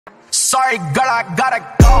Sorry, girl, I gotta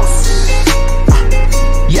go.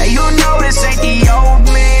 Yeah, you know this ain't the old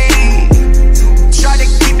me. Try to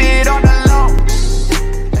keep it on the low.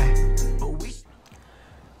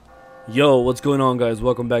 Yo, what's going on, guys?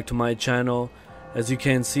 Welcome back to my channel. As you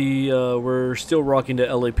can see, we're still rocking the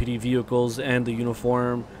LAPD vehicles and the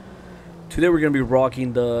uniform. Today we're going to be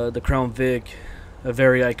rocking the Crown Vic, a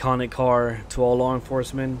very iconic car to all law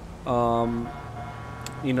enforcement.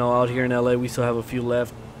 You know, out here in LA we still have a few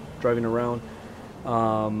left driving around.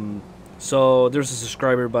 So there's a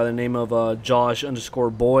subscriber by the name of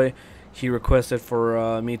Josh_boy. He requested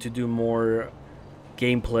for me to do more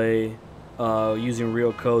gameplay using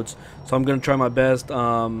real codes, so I'm gonna try my best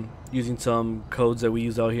using some codes that we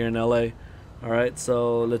use out here in LA. Alright,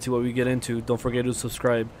 so let's see what we get into. Don't forget to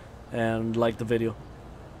subscribe and like the video.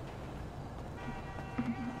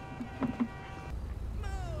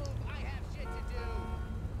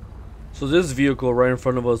 So this vehicle right in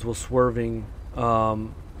front of us was swerving,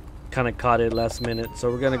 kind of caught it last minute,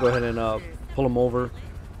 so we're gonna go ahead and pull them over,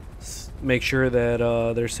 make sure that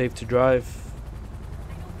they're safe to drive.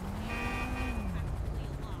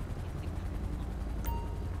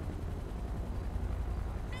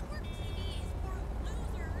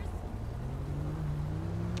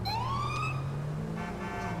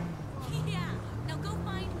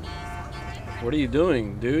 What are you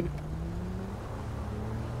doing, dude?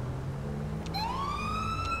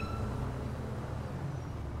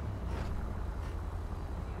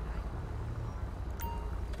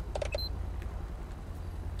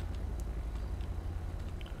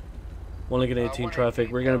 One Lincoln 18 traffic.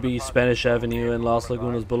 We're gonna be Spanish Avenue and Las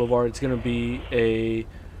Lagunas Boulevard. It's gonna be a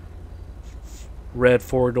red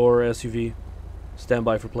 4-door SUV. Stand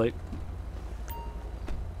by for plate.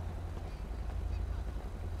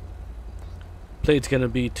 Plate's gonna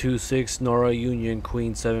be 26 Nora Union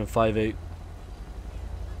Queen 758.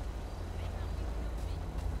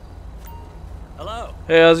 Hello.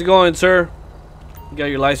 Hey, how's it going, sir? You got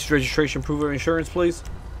your license, registration, proof of insurance, please?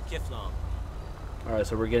 Alright,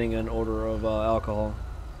 so we're getting an order of alcohol.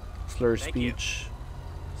 Slur speech.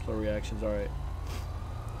 Slow reactions, alright.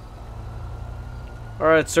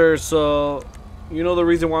 Alright, sir, so you know the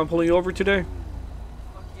reason why I'm pulling you over today?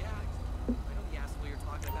 Fuck yeah. I know the asshole you're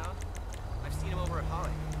talking about. I've seen him over at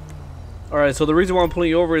Holly. Alright, so the reason why I'm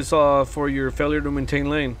pulling you over is for your failure to maintain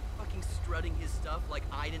lane. Fucking strutting his stuff like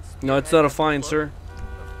I didn't. No, it's not a fine, sir.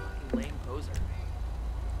 Fucking lame poser.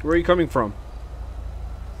 Where are you coming from?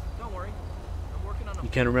 Don't worry. I'm working on a. You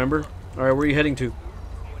can't remember? Alright, where are you heading to?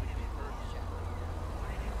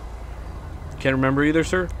 Can't remember either,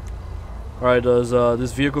 sir? Alright, does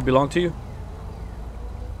this vehicle belong to you?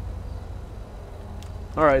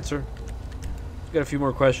 Alright, sir. Got a few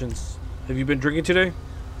more questions. Have you been drinking today?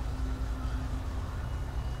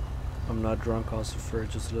 I'm not drunk, also for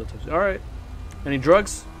just a little tipsy. Alright. Any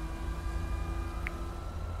drugs?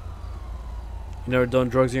 You never done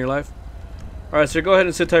drugs in your life? Alright, sir, go ahead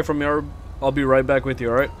and sit tight for me. I'll be right back with you,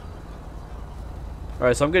 alright?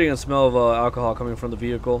 Alright, so I'm getting a smell of alcohol coming from the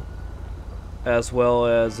vehicle, as well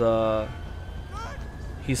as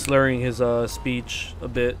he's slurring his speech a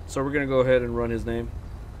bit, so we're gonna go ahead and run his name.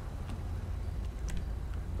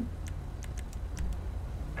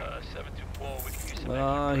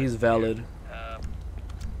 724, He's valid.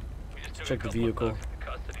 Check the vehicle.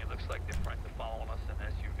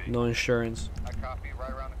 No insurance. I copy, right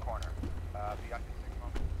around the corner.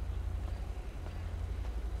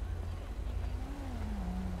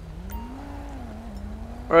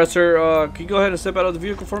 Alright, sir, can you go ahead and step out of the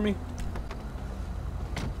vehicle for me?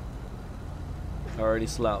 Already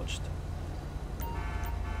slouched.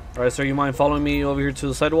 Alright, sir, you mind following me over here to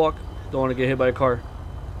the sidewalk? Don't want to get hit by a car.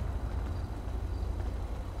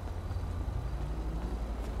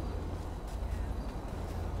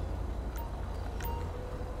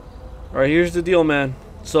 Alright, here's the deal, man.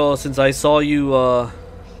 So, since I saw you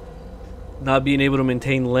not being able to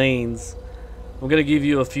maintain lanes, I'm gonna give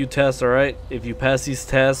you a few tests, alright? If you pass these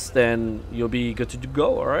tests, then you'll be good to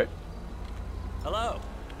go, alright? Hello.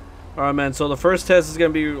 Alright, man, so the first test is gonna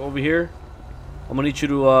be over here. I'm gonna need you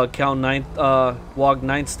to walk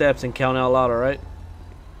 9 steps and count out loud, alright?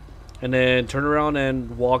 And then turn around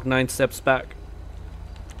and walk 9 steps back.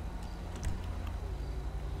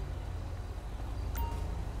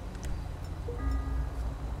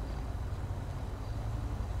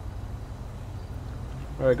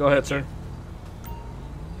 Alright, go ahead, sir.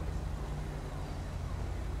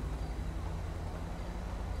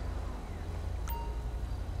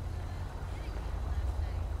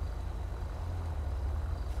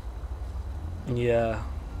 Yeah,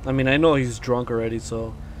 I mean, I know he's drunk already,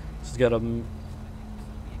 so he's got a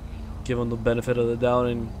give him the benefit of the doubt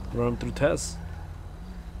and run him through tests.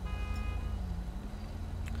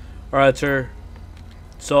 Alright, sir.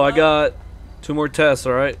 So I got 2 more tests,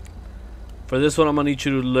 alright? For this one, I'm going to need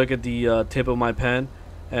you to look at the tip of my pen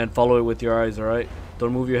and follow it with your eyes, alright?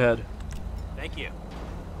 Don't move your head. Thank you.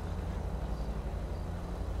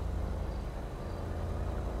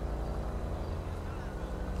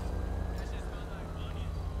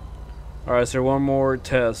 Alright, sir, one more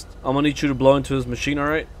test. I'm going to need you to blow into this machine,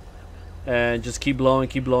 alright? And just keep blowing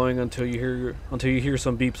until you hear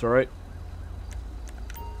some beeps, alright?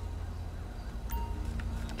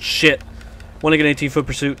 Shit. Want to get an 18-foot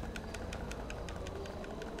pursuit.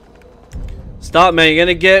 Stop, man. You're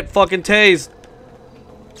gonna get fucking tased.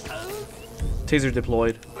 Taser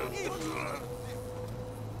deployed.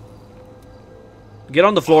 Get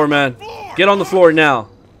on the floor, man. Get on the floor now.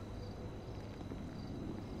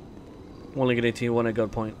 One Lincoln 18, one at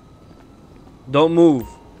gunpoint. Don't move.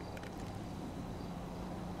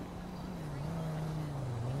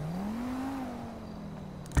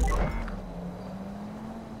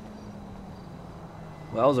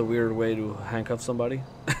 Well, that was a weird way to handcuff somebody.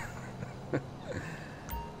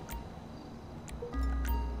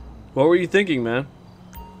 What were you thinking, man?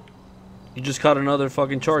 You just caught another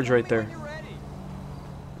fucking charge right there.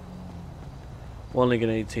 One Lincoln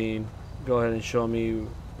 18. Go ahead and show me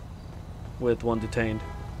with one detained.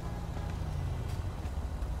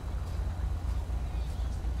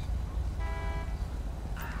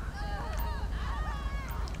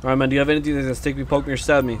 Alright, man, do you have anything that can stick me, poke me, or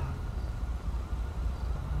stab me?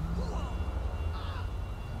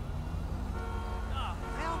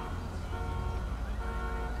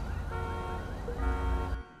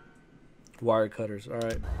 Wire cutters,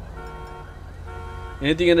 alright.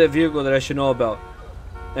 Anything in that vehicle that I should know about?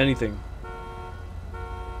 Anything?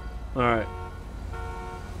 Alright.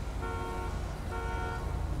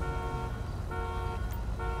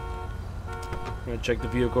 I'm gonna check the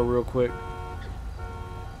vehicle real quick.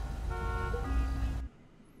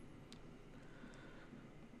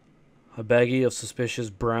 A baggie of suspicious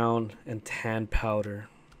brown and tan powder.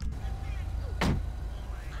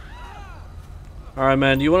 Alright,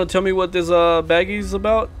 man, do you want to tell me what this baggie's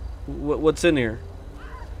about? What's in here?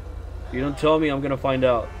 If you don't tell me, I'm gonna find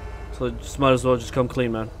out. So just might as well just come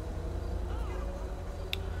clean, man.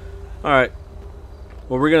 Alright.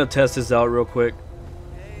 Well, we're gonna test this out real quick.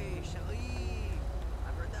 Hey, Shelly.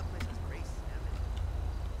 I've heard that place is pretty salmon.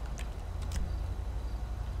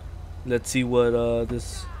 Let's see what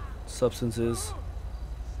this substance is.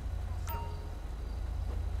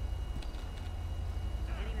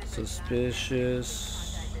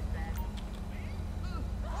 Suspicious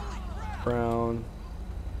brown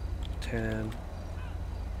tan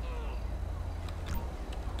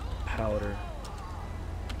powder.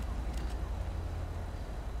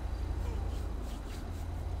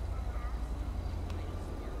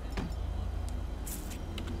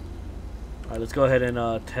 Alright, let's go ahead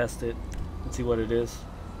and test it and see what it is.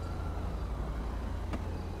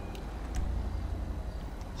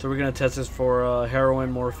 So we're gonna test this for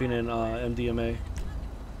heroin, morphine, and MDMA.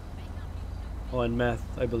 Oh, and meth,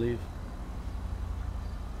 I believe.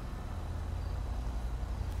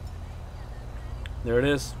 There it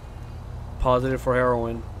is. Positive for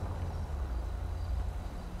heroin.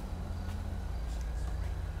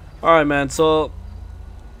 Alright, man, so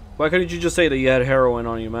why couldn't you just say that you had heroin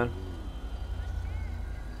on you, man?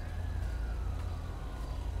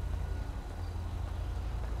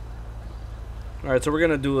 Alright, so we're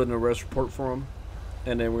gonna do an arrest report for him,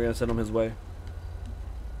 and then we're gonna send him his way.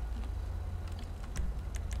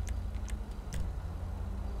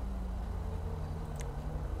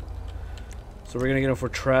 So we're gonna get him for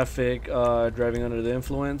traffic, driving under the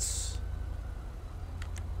influence,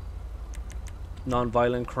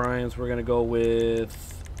 non-violent crimes. We're gonna go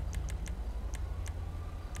with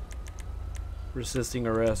resisting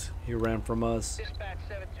arrest. He ran from us.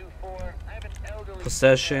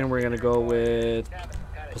 Possession, we're gonna go with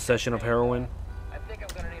possession of heroin.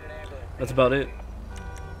 That's about it.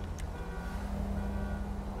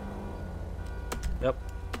 Yep.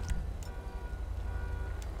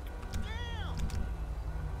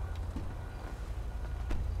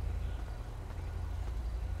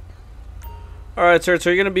 Alright, sir, so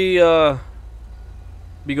you're gonna be going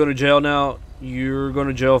to jail now. You're going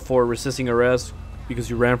to jail for resisting arrest because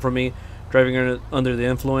you ran from me, driving under the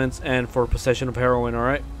influence, and for possession of heroin,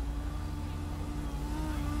 alright?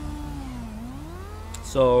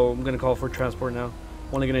 So I'm gonna call for transport now.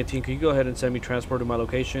 1 Lincoln 18, can you go ahead and send me transport to my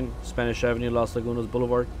location, Spanish Avenue, Los Lagunas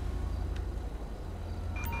Boulevard?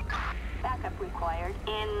 Backup required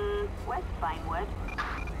in West Vinewood.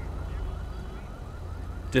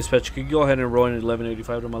 Dispatch, could you go ahead and roll in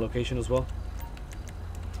 1185 to my location as well?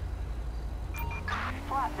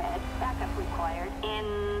 Flatbed, backup required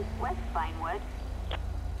in West Vinewood.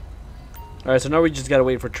 Alright, so now we just gotta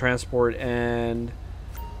wait for transport and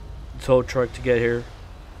tow truck to get here.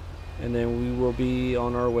 And then we will be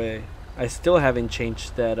on our way. I still haven't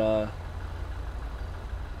changed that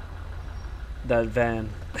that van.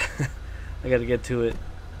 I gotta get to it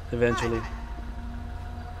eventually.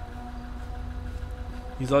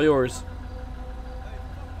 He's all yours.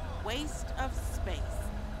 Waste of space.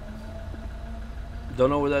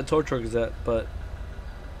 Don't know where that tow truck is at, but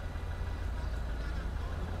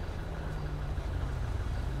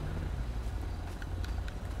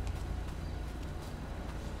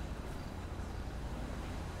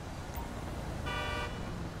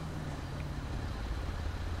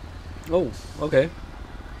oh, okay.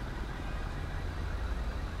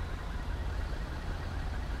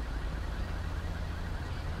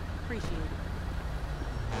 Appreciate it.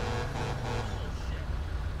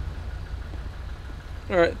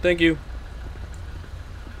 Alright, thank you.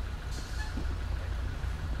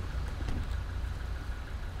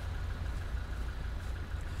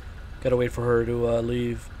 Gotta wait for her to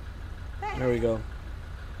leave. There we go.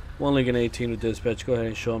 1 Lincoln 18 with dispatch. Go ahead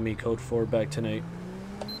and show me code 4 back to Nate.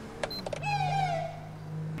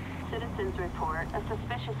 Citizens report a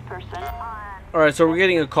suspicious person on... Alright, so we're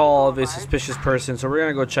getting a call of a suspicious person, so we're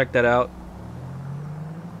gonna go check that out.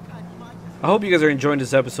 I hope you guys are enjoying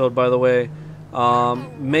this episode, by the way.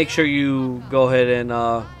 Make sure you go ahead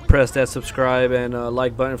and press that subscribe and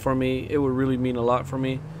like button for me. It would really mean a lot for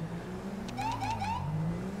me.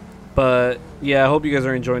 But yeah, I hope you guys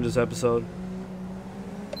are enjoying this episode.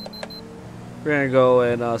 We're gonna go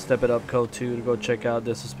and step it up code 2 to go check out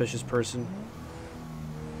this suspicious person.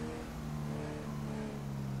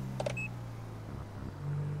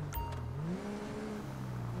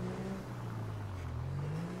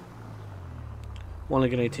 One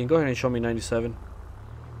Lincoln 18. Go ahead and show me 97.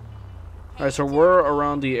 Alright, so we're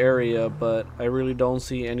around the area, but I really don't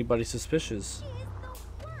see anybody suspicious.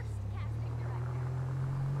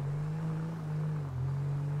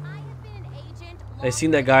 I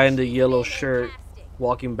seen that guy in the yellow shirt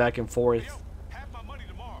walking back and forth.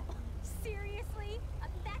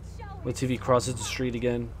 Let's see if he crosses the street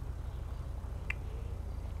again.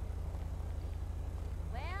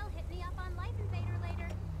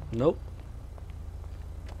 Nope.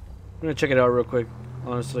 I'm gonna check it out real quick,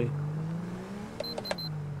 honestly.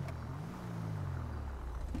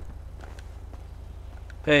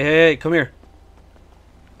 Hey, hey, hey, come here.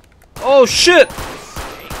 Oh shit!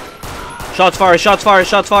 Shots fired, shots fired,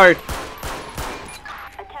 shots fired.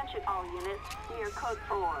 Attention all units, we are code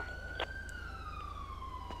 4.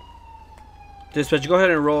 Dispatch, go ahead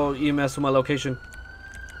and roll EMS to my location.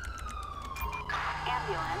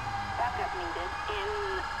 Ambulance, backup needed in,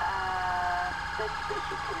 the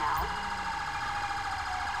Sushi Canal.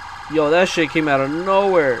 Yo, that shit came out of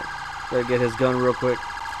nowhere. Gotta get his gun real quick.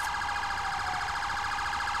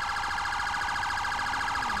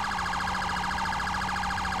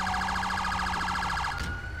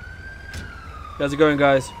 How's it going,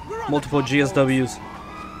 guys? Multiple GSWs.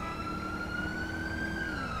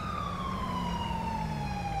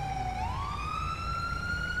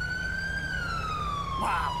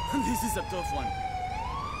 Wow, this is a tough one.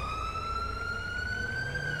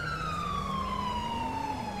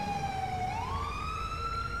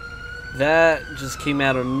 That just came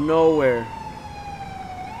out of nowhere.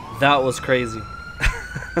 That was crazy.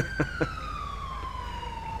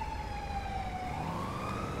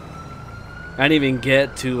 I didn't even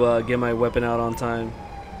get to get my weapon out on time.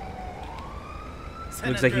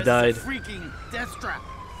 Looks like he died. Freaking death trap.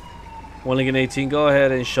 1 Lincoln 18, go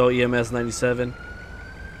ahead and show EMS 97.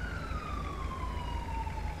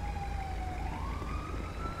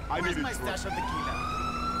 Where's my stash of tequila?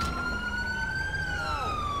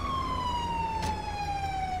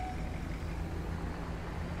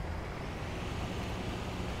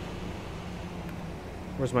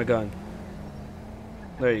 Where's my gun?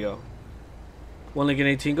 There you go. 1 Lincoln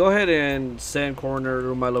 18, go ahead and send coroner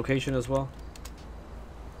to my location as well.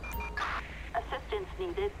 Assistance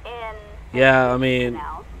needed in... Yeah, I mean,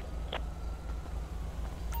 Canal.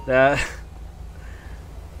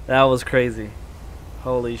 that was crazy.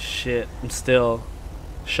 Holy shit, I'm still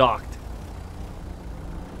shocked.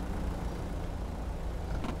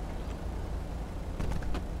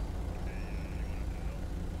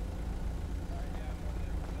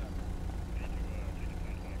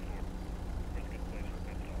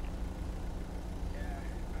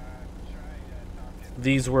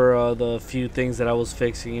 These were the few things that I was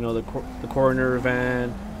fixing, you know, the coroner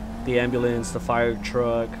van, the ambulance, the fire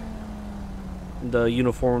truck, the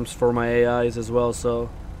uniforms for my AIs as well. So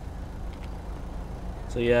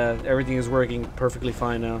yeah, everything is working perfectly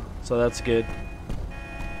fine now. So that's good.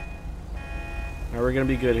 Now we're gonna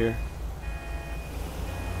be good here.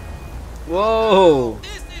 Whoa!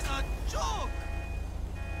 This is a joke!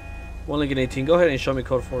 1 Lincoln 18. Go ahead and show me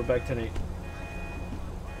code 4 back 10-8.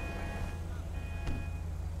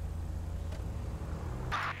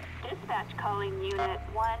 Dispatch calling Unit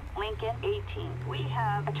 1, Lincoln 18. We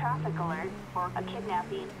have a traffic alert for a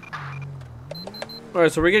kidnapping.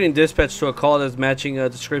 Alright, so we're getting dispatched to a call that's matching a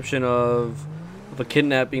description of a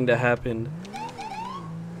kidnapping that happened.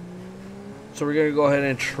 So we're gonna go ahead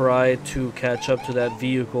and try to catch up to that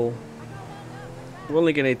vehicle. 1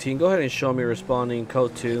 Lincoln 18, go ahead and show me responding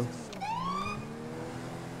code 2.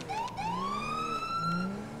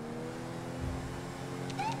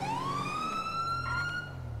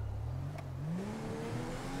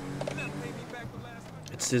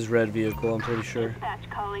 It's his red vehicle, I'm pretty sure. Dispatch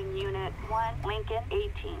calling Unit 1, Lincoln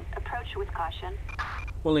 18. Approach with caution.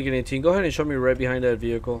 1 Lincoln 18, go ahead and show me right behind that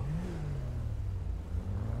vehicle.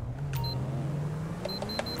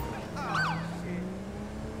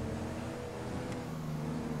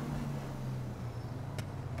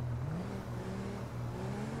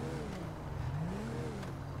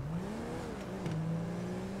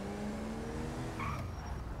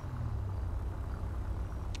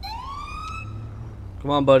 Come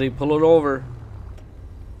on, buddy, pull it over.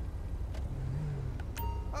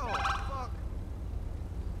 Oh, fuck.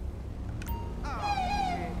 Oh,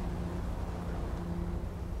 shit.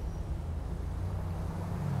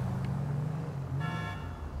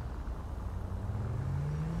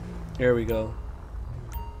 There we go.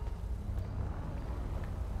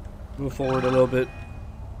 Move forward a little bit.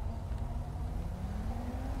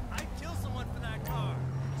 I'd kill someone for that car.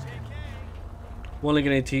 JK. 1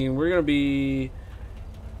 Lincoln 18, we're gonna be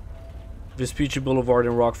Vespucci Boulevard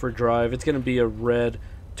and Rockford Drive. It's gonna be a red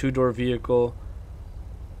 2-door vehicle.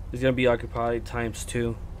 It's gonna be occupied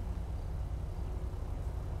 ×2.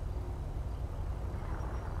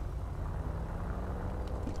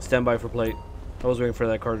 Stand by for plate. I was waiting for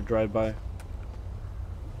that car to drive by.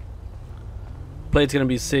 Plate's gonna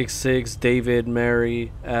be 66 David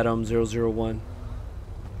Mary Adam 001.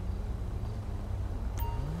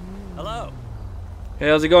 Hello. Hey,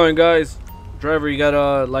 how's it going, guys? Driver, you got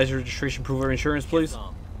a license, registration, proof of insurance, please?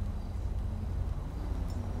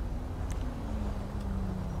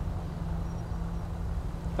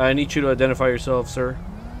 I need you to identify yourself, sir.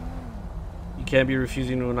 You can't be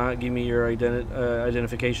refusing to not give me your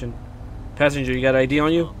identification. Passenger, you got ID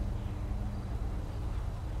on you?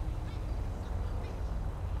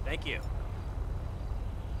 Thank you.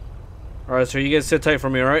 Alright, sir, you guys sit tight for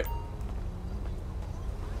me, alright?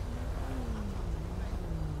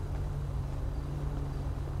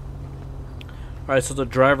 Alright, so the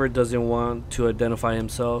driver doesn't want to identify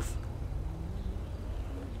himself.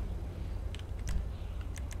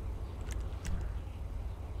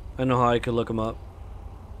 I know how I could look him up.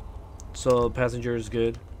 So passenger is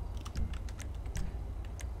good.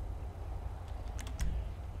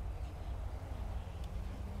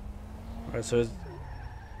 Alright, so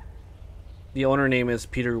the owner name is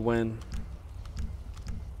Peter Wynn.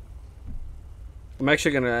 I'm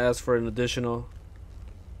actually gonna ask for an additional.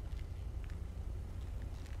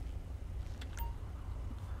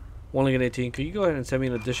 One Lincoln 18, could you go ahead and send me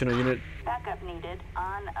an additional unit? Backup needed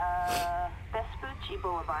on Vespucci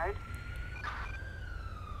Boulevard.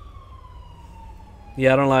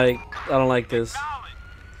 Yeah, I don't like this.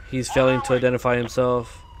 He's failing to identify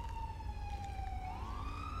himself.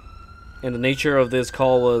 And the nature of this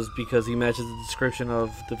call was because he matches the description of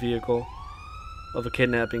the vehicle of a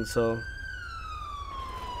kidnapping, so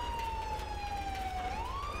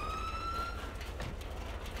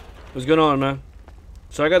what's going on, man?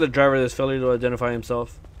 So I got the driver that's failing to identify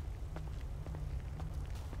himself.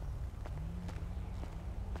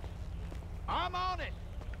 I'm on it.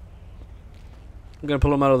 I'm gonna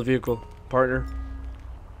pull him out of the vehicle, partner.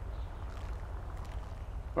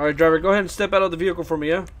 Alright, driver, go ahead and step out of the vehicle for me,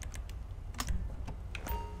 yeah?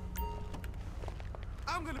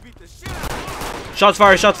 I'm gonna beat the shit out of you. Shots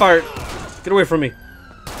fired, shots fired. Get away from me.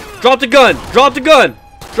 Drop the gun! Drop the gun!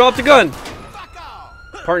 Drop the gun!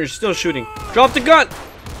 Partner's still shooting. Drop the gun!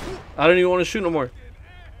 I don't even want to shoot no more.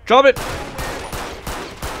 Drop it!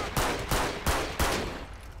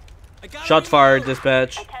 Shots fired,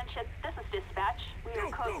 dispatch. Attention, this is dispatch. We are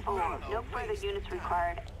code 4. No further units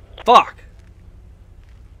required. Fuck!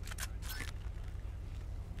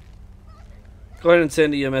 Go ahead and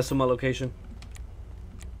send EMS to my location.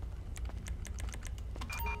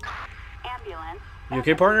 Ambulance You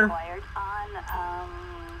okay, partner? Required on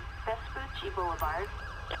Vespucci Boulevard.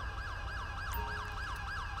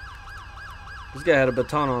 This guy had a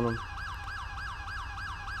baton on him.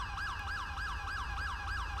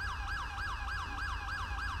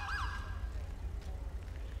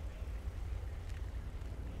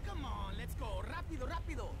 Come on, let's go. Rápido,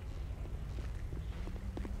 rápido.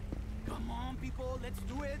 Come on, people, let's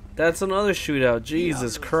do it. That's another shootout.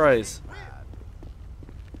 Jesus Christ.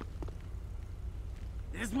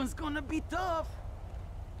 This one's gonna be tough.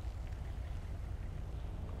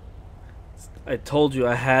 I told you,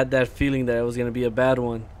 I had that feeling that it was going to be a bad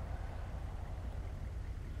one.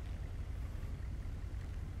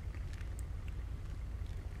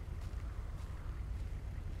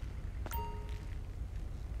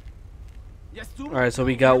 Alright, so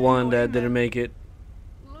we got one that didn't make it.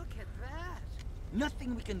 Look at that.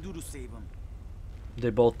 Nothing we can do to save him.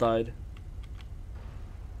 They both died.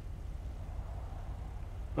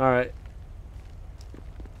 Alright.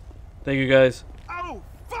 Thank you guys. Oh,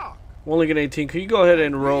 fuck! One Lincoln 18, could you go ahead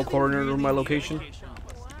and roll corner to my location?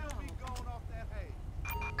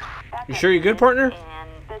 You sure you're good, partner? And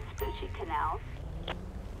Vespucci Canal.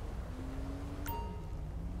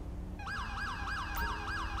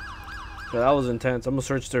 Yeah, that was intense. I'm gonna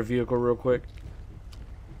search their vehicle real quick.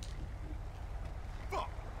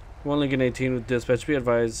 One Lincoln 18 with dispatch. Be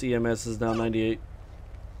advised, EMS is now 98.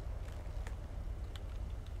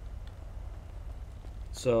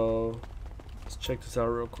 So let's check this out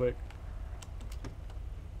real quick.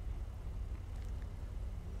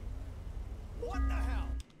 What the hell?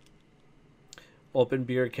 Open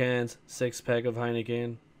beer cans, 6-pack of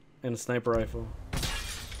Heineken, and a sniper rifle.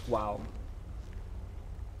 Wow.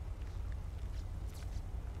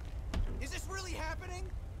 Is this really happening?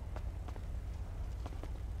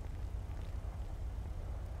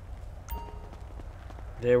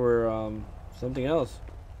 They were something else.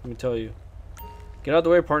 Let me tell you. Get out of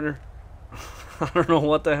the way, partner. I don't know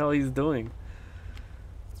what the hell he's doing.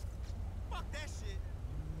 Fuck that shit.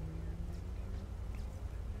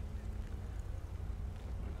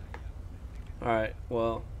 Alright,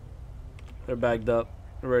 well, they're bagged up.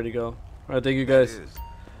 They're ready to go. Alright, thank you guys.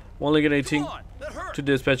 One Lincoln 18 Come on, that hurt. to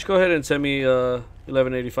dispatch. Go ahead and send me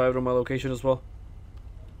 1185 to my location as well.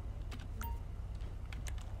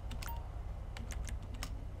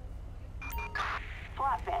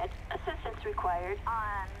 Flatbed. Assistance required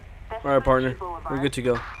on Vespucci Alright, partner. Boulevard. We're good to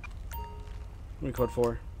go. Let me code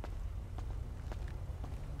 4.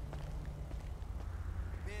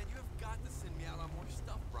 Man, you have got to send me out on more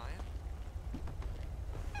stuff, Brian.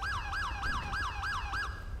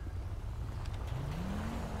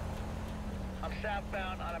 I'm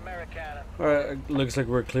southbound on Americana. Alright, looks like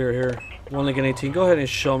we're clear here. One Lincoln 18, go ahead and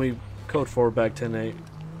show me code 4 back 10-8.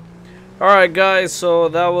 Alright guys, so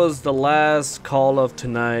that was the last call of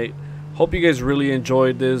tonight. Hope you guys really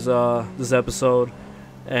enjoyed this this episode.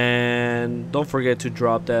 And don't forget to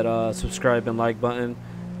drop that subscribe and like button.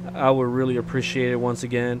 I would really appreciate it once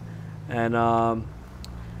again. And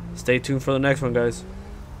stay tuned for the next one, guys.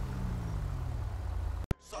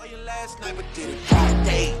 Saw you last night, but did it all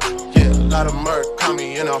day. Yeah, a lot of murk caught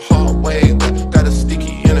me in a hallway. Got a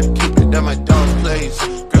sticky and I keep it at my dog's place.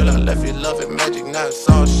 Girl, I left you loving magic, not it's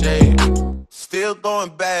all shade. Still going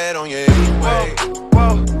bad on you anyway. Whoa,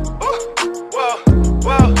 whoa, whoa,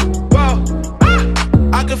 whoa, whoa.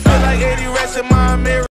 I can feel like 80 rats in my mirror.